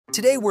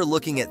Today we're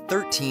looking at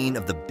 13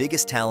 of the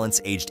biggest talents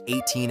aged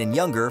 18 and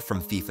younger from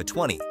FIFA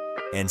 20,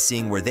 and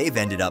seeing where they've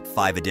ended up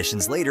 5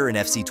 editions later in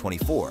FC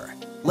 24.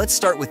 Let's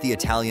start with the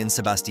Italian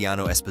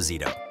Sebastiano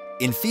Esposito.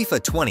 In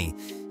FIFA 20,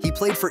 he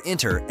played for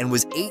Inter and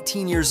was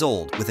 18 years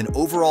old with an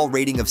overall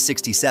rating of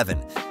 67,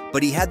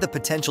 but he had the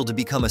potential to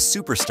become a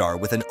superstar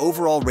with an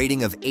overall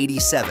rating of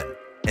 87.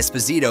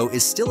 Esposito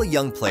is still a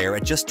young player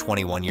at just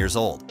 21 years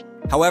old.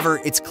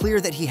 However, it's clear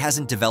that he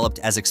hasn't developed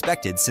as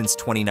expected since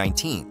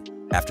 2019.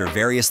 After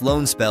various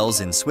loan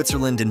spells in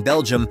Switzerland and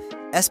Belgium,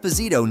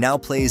 Esposito now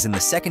plays in the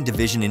 2nd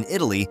division in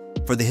Italy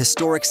for the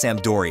historic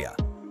Sampdoria.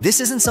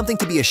 This isn't something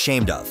to be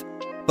ashamed of,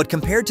 but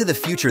compared to the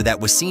future that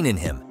was seen in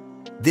him,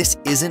 this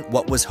isn't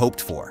what was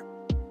hoped for.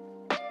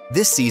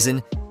 This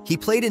season, he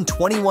played in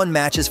 21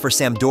 matches for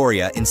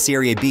Sampdoria in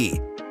Serie B,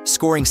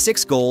 scoring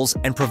 6 goals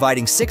and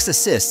providing 6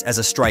 assists as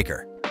a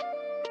striker.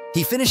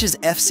 He finishes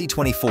FC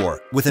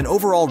 24 with an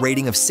overall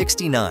rating of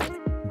 69,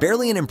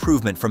 barely an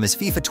improvement from his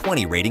FIFA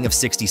 20 rating of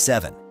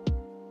 67.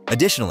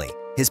 Additionally,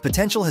 his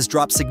potential has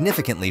dropped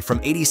significantly from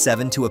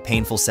 87 to a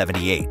painful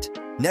 78.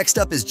 Next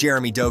up is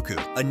Jeremy Doku,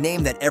 a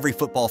name that every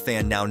football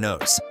fan now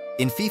knows.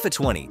 In FIFA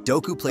 20,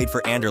 Doku played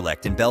for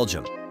Anderlecht in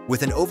Belgium,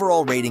 with an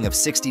overall rating of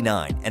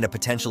 69 and a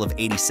potential of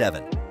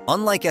 87.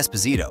 Unlike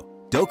Esposito,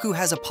 Doku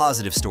has a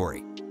positive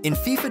story. In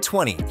FIFA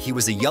 20, he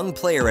was a young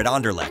player at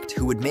Anderlecht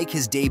who would make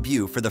his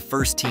debut for the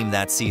first team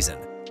that season.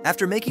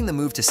 After making the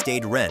move to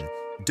Stade Rennes,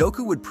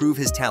 Doku would prove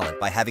his talent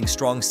by having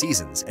strong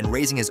seasons and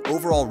raising his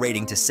overall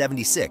rating to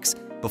 76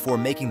 before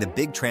making the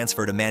big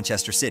transfer to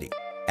Manchester City.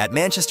 At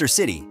Manchester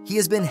City, he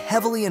has been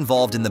heavily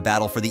involved in the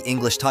battle for the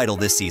English title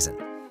this season.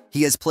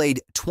 He has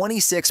played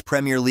 26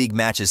 Premier League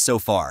matches so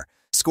far,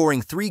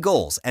 scoring 3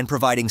 goals and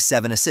providing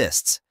 7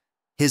 assists.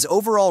 His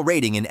overall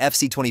rating in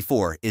FC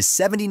 24 is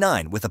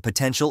 79 with a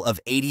potential of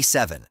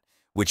 87,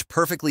 which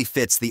perfectly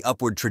fits the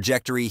upward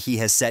trajectory he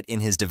has set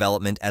in his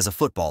development as a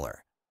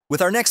footballer.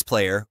 With our next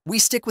player, we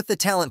stick with the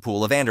talent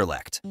pool of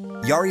Anderlecht.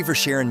 Yari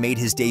Verscharen made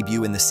his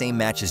debut in the same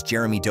match as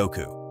Jeremy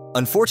Doku.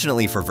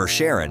 Unfortunately for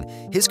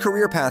Verscharen, his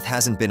career path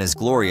hasn't been as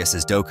glorious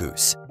as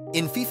Doku's.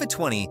 In FIFA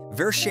 20,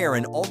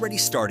 Verscharen already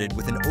started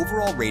with an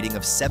overall rating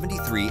of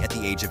 73 at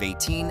the age of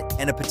 18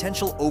 and a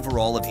potential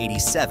overall of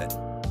 87.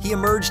 He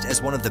emerged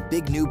as one of the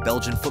big new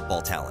Belgian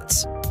football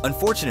talents.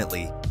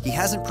 Unfortunately, he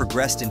hasn't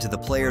progressed into the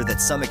player that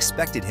some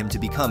expected him to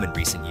become in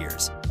recent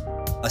years.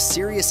 A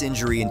serious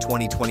injury in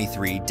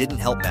 2023 didn't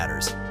help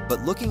matters, but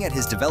looking at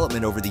his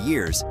development over the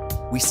years,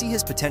 we see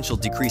his potential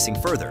decreasing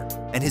further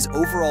and his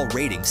overall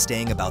rating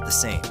staying about the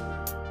same.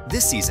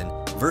 This season,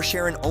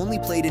 Verscharen only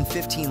played in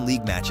 15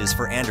 league matches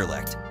for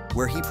Anderlecht,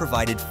 where he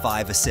provided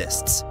 5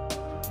 assists.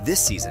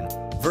 This season,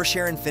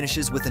 Verscharen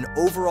finishes with an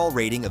overall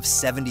rating of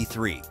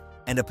 73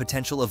 and a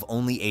potential of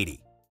only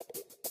 80.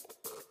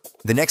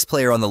 The next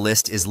player on the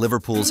list is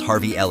Liverpool's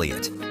Harvey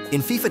Elliott.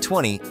 In FIFA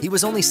 20, he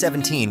was only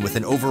 17 with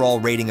an overall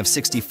rating of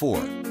 64,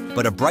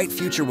 but a bright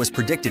future was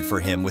predicted for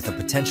him with a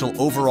potential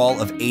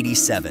overall of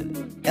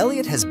 87.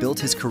 Elliott has built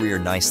his career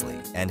nicely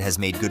and has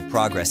made good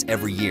progress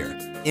every year.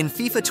 In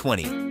FIFA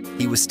 20,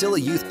 he was still a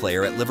youth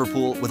player at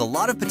Liverpool with a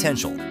lot of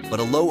potential,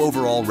 but a low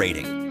overall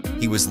rating.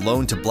 He was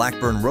loaned to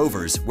Blackburn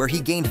Rovers, where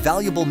he gained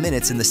valuable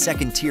minutes in the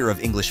 2nd tier of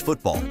English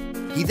football.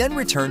 He then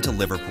returned to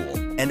Liverpool,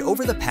 and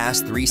over the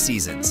past 3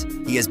 seasons,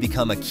 he has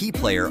become a key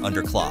player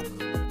under Klopp.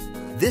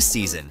 This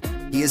season,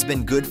 he has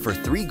been good for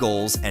 3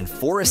 goals and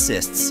 4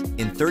 assists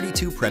in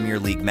 32 Premier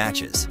League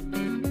matches.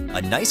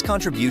 A nice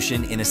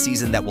contribution in a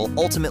season that will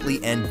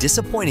ultimately end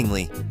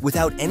disappointingly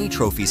without any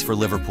trophies for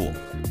Liverpool.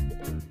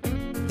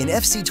 In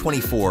FC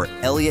 24,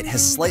 Elliott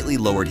has slightly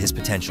lowered his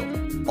potential.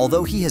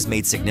 Although he has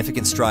made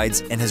significant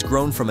strides and has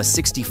grown from a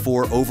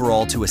 64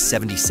 overall to a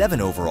 77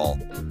 overall,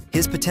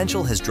 his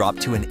potential has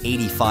dropped to an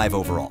 85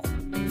 overall.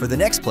 For the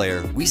next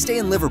player, we stay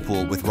in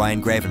Liverpool with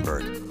Ryan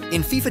Gravenberch.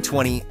 In FIFA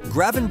 20,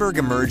 Gravenberch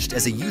emerged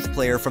as a youth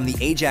player from the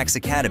Ajax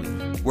Academy,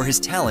 where his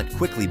talent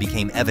quickly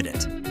became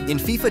evident. In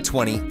FIFA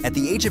 20, at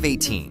the age of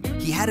 18,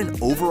 he had an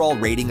overall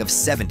rating of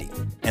 70,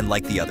 and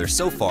like the others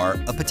so far,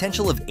 a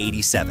potential of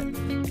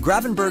 87.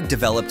 Gravenberch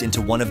developed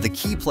into one of the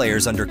key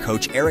players under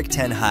coach Erik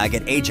ten Hag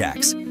at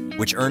Ajax,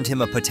 which earned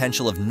him a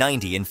potential of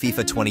 90 in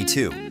FIFA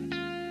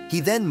 22. He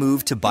then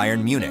moved to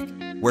Bayern Munich,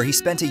 where he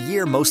spent a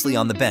year mostly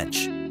on the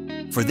bench.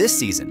 For this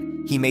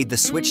season, he made the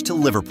switch to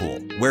Liverpool,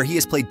 where he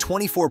has played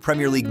 24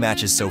 Premier League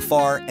matches so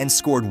far and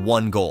scored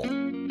 1 goal.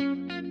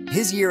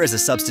 His year as a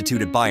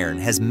substitute at Bayern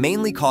has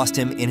mainly cost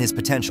him in his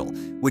potential,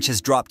 which has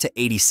dropped to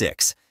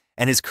 86,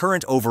 and his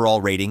current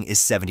overall rating is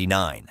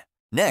 79.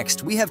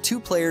 Next, we have 2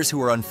 players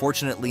who are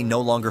unfortunately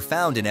no longer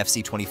found in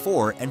FC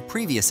 24 and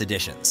previous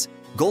editions: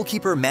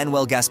 goalkeeper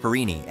Manuel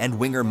Gasperini and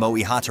winger Mo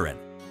Ihattaren.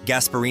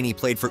 Gasperini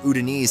played for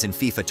Udinese in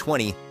FIFA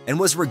 20 and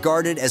was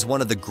regarded as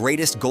one of the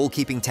greatest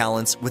goalkeeping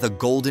talents with a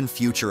golden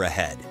future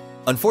ahead.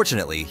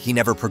 Unfortunately, he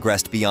never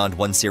progressed beyond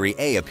one Serie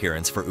A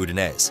appearance for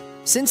Udinese.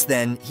 Since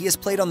then, he has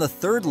played on the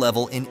 3rd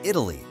level in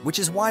Italy, which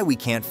is why we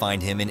can't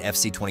find him in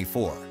FC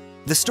 24.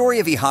 The story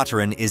of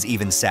Ihattaren is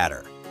even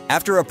sadder.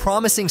 After a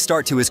promising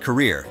start to his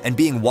career and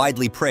being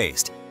widely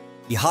praised,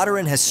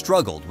 Ihataren has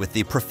struggled with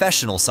the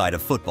professional side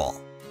of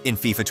football. In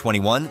FIFA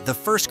 21, the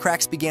first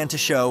cracks began to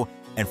show,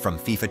 and from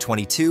FIFA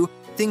 22,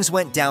 things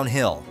went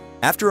downhill.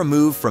 After a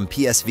move from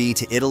PSV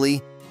to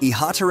Italy,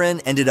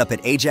 Ihataren ended up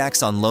at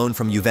Ajax on loan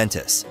from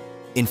Juventus.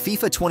 In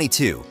FIFA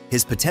 22,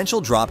 his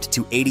potential dropped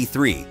to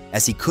 83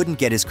 as he couldn't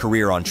get his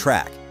career on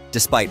track,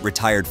 despite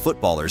retired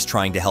footballers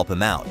trying to help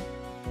him out.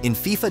 In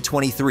FIFA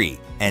 23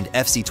 and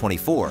FC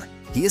 24,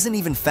 he isn't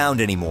even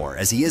found anymore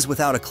as he is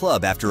without a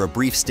club after a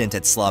brief stint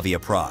at Slavia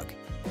Prague.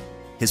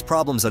 His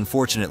problems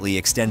unfortunately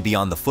extend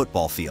beyond the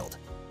football field,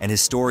 and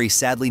his story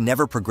sadly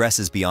never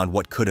progresses beyond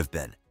what could have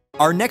been.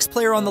 Our next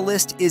player on the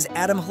list is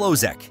Adam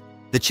Hlozek.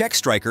 The Czech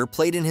striker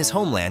played in his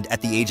homeland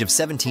at the age of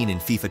 17 in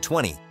FIFA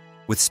 20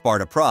 with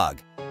Sparta Prague,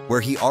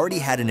 where he already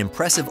had an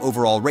impressive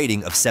overall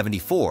rating of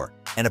 74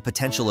 and a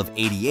potential of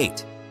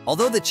 88.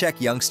 Although the Czech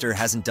youngster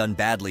hasn't done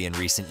badly in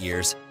recent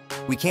years,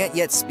 we can't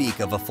yet speak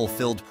of a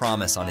fulfilled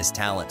promise on his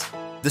talent.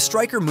 The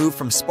striker moved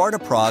from Sparta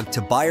Prague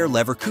to Bayer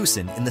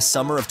Leverkusen in the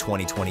summer of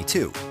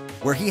 2022,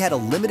 where he had a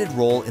limited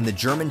role in the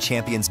German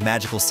champions'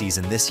 magical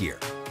season this year.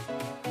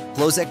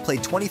 Hlozek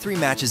played 23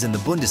 matches in the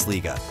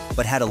Bundesliga,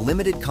 but had a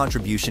limited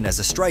contribution as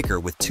a striker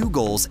with 2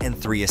 goals and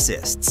 3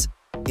 assists.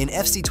 In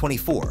FC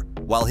 24,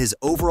 while his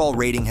overall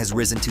rating has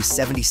risen to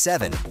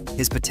 77,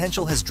 his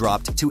potential has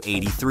dropped to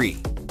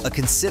 83, a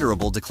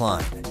considerable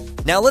decline.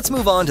 Now let's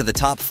move on to the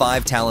top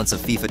 5 talents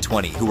of FIFA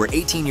 20 who were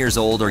 18 years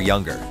old or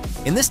younger.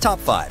 In this top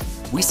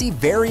 5, we see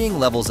varying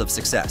levels of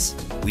success.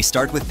 We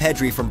start with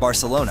Pedri from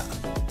Barcelona.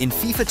 In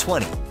FIFA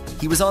 20,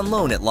 he was on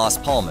loan at Las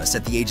Palmas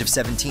at the age of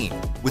 17,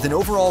 with an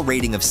overall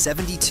rating of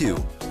 72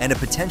 and a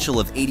potential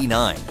of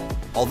 89.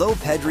 Although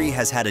Pedri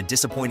has had a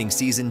disappointing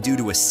season due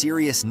to a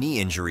serious knee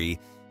injury,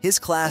 his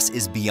class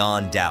is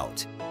beyond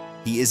doubt.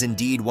 He is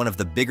indeed one of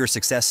the bigger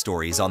success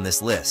stories on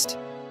this list.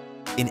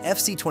 In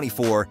FC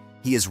 24,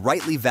 he is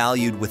rightly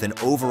valued with an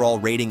overall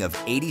rating of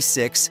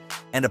 86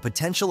 and a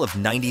potential of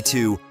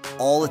 92,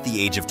 all at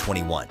the age of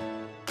 21.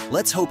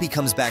 Let's hope he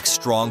comes back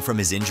strong from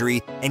his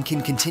injury and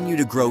can continue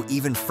to grow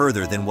even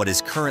further than what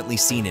is currently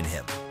seen in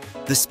him.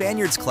 The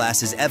Spaniard's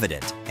class is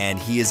evident, and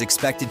he is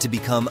expected to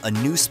become a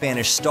new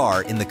Spanish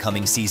star in the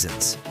coming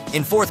seasons.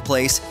 In 4th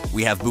place,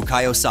 we have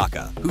Bukayo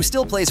Saka, who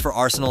still plays for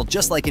Arsenal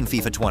just like in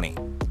FIFA 20.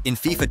 In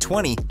FIFA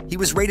 20, he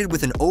was rated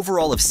with an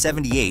overall of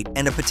 78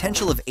 and a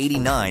potential of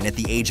 89 at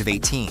the age of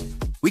 18.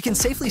 We can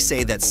safely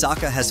say that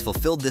Saka has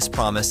fulfilled this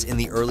promise in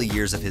the early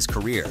years of his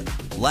career.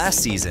 Last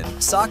season,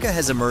 Saka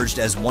has emerged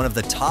as one of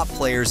the top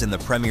players in the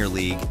Premier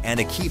League and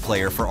a key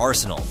player for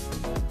Arsenal.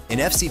 In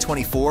FC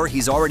 24,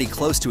 he's already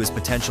close to his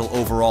potential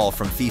overall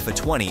from FIFA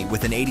 20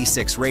 with an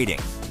 86 rating.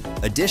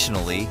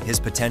 Additionally, his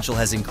potential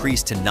has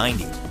increased to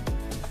 90.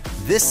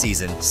 This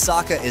season,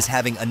 Saka is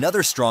having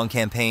another strong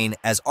campaign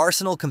as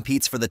Arsenal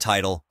competes for the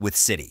title with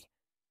City.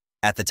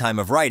 At the time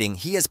of writing,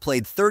 he has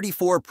played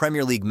 34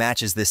 Premier League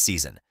matches this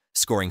season,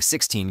 scoring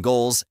 16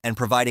 goals and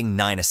providing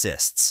 9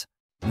 assists.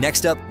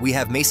 Next up, we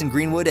have Mason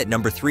Greenwood at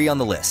number 3 on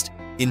the list.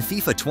 In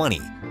FIFA 20,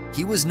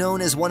 he was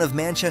known as one of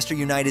Manchester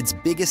United's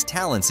biggest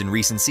talents in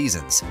recent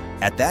seasons.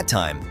 At that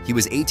time, he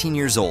was 18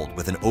 years old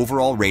with an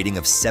overall rating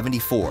of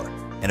 74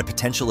 and a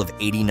potential of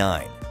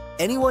 89.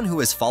 Anyone who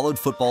has followed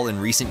football in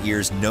recent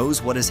years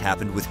knows what has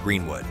happened with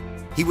Greenwood.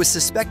 He was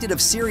suspected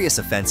of serious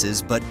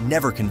offenses but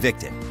never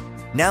convicted.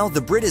 Now,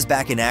 the Brit is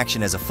back in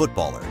action as a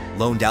footballer,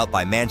 loaned out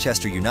by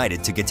Manchester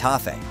United to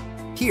Getafe.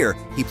 Here,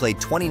 he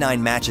played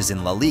 29 matches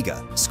in La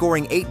Liga,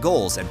 scoring 8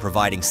 goals and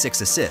providing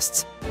 6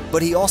 assists,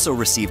 but he also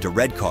received a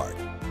red card.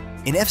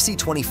 In FC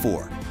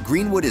 24,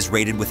 Greenwood is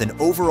rated with an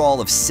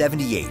overall of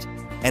 78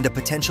 and a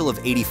potential of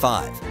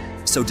 85,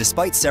 so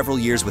despite several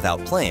years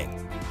without playing,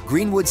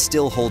 Greenwood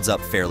still holds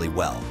up fairly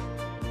well.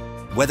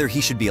 Whether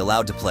he should be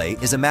allowed to play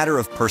is a matter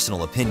of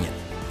personal opinion.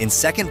 In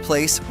 2nd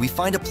place, we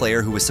find a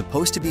player who was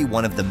supposed to be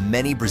one of the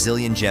many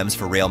Brazilian gems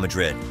for Real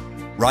Madrid,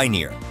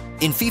 Rainier.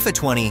 In FIFA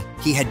 20,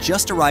 he had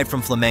just arrived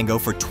from Flamengo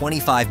for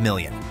 25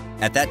 million.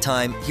 At that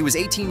time, he was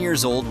 18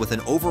 years old with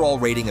an overall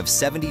rating of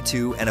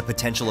 72 and a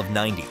potential of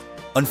 90.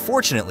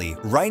 Unfortunately,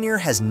 Rainier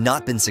has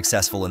not been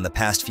successful in the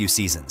past few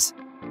seasons.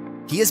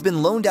 He has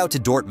been loaned out to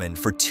Dortmund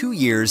for 2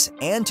 years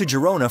and to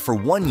Girona for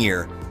 1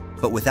 year,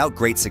 but without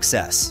great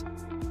success.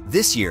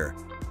 This year,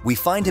 we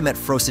find him at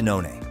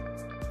Frosinone.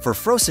 For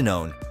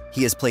Frosinone,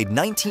 he has played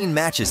 19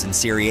 matches in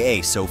Serie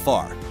A so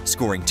far,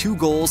 scoring 2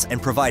 goals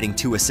and providing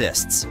 2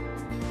 assists.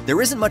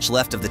 There isn't much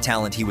left of the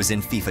talent he was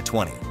in FIFA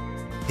 20.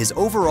 His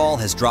overall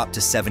has dropped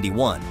to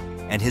 71,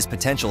 and his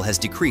potential has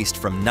decreased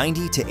from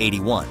 90 to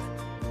 81.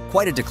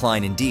 Quite a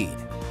decline indeed.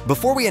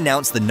 Before we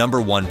announce the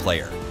number 1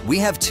 player, we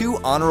have 2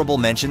 honorable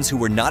mentions who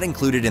were not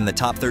included in the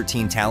top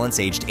 13 talents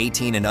aged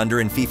 18 and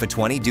under in FIFA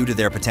 20 due to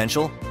their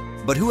potential,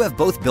 but who have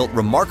both built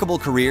remarkable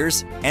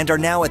careers and are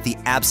now at the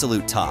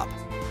absolute top.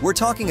 We're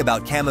talking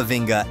about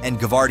Camavinga and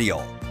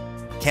Gvardiol.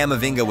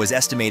 Camavinga was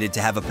estimated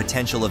to have a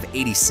potential of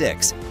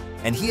 86,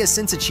 and he has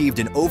since achieved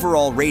an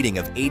overall rating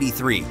of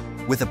 83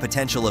 with a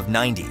potential of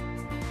 90.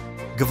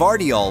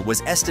 Gvardiol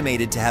was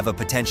estimated to have a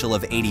potential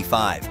of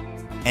 85,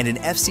 and in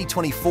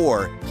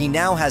FC24, he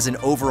now has an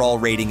overall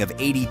rating of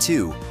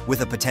 82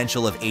 with a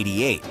potential of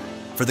 88.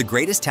 For the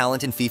greatest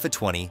talent in FIFA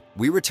 20,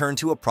 we return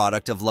to a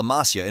product of La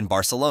Masia in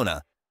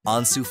Barcelona,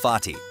 Ansu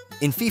Fati.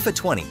 In FIFA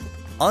 20,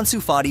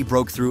 Ansu Fati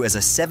broke through as a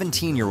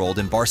 17-year-old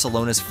in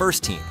Barcelona's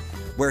first team,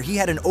 where he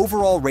had an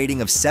overall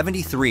rating of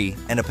 73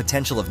 and a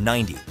potential of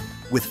 90,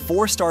 with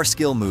 4-star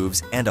skill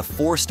moves and a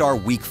 4-star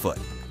weak foot.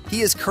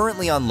 He is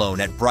currently on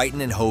loan at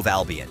Brighton and Hove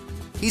Albion.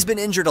 He's been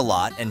injured a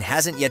lot and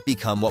hasn't yet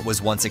become what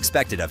was once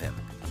expected of him.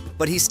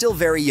 But he's still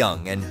very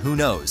young, and who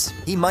knows,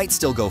 he might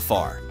still go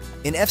far.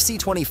 In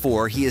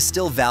FC24, he is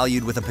still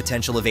valued with a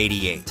potential of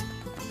 88.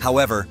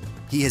 However,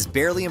 he has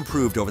barely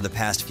improved over the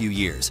past few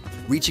years,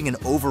 reaching an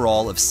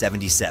overall of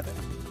 77.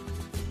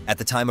 At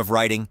the time of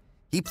writing,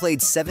 he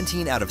played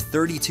 17 out of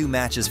 32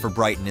 matches for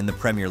Brighton in the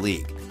Premier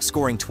League,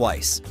 scoring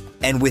twice.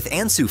 And with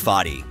Ansu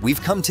Fati,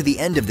 we've come to the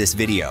end of this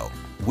video.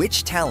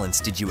 Which talents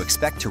did you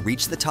expect to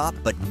reach the top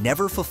but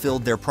never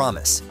fulfilled their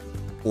promise?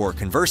 Or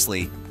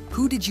conversely,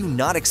 who did you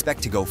not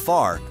expect to go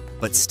far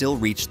but still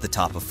reached the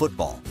top of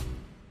football?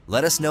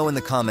 Let us know in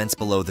the comments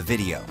below the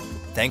video.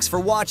 Thanks for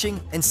watching,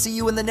 and see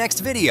you in the next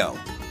video!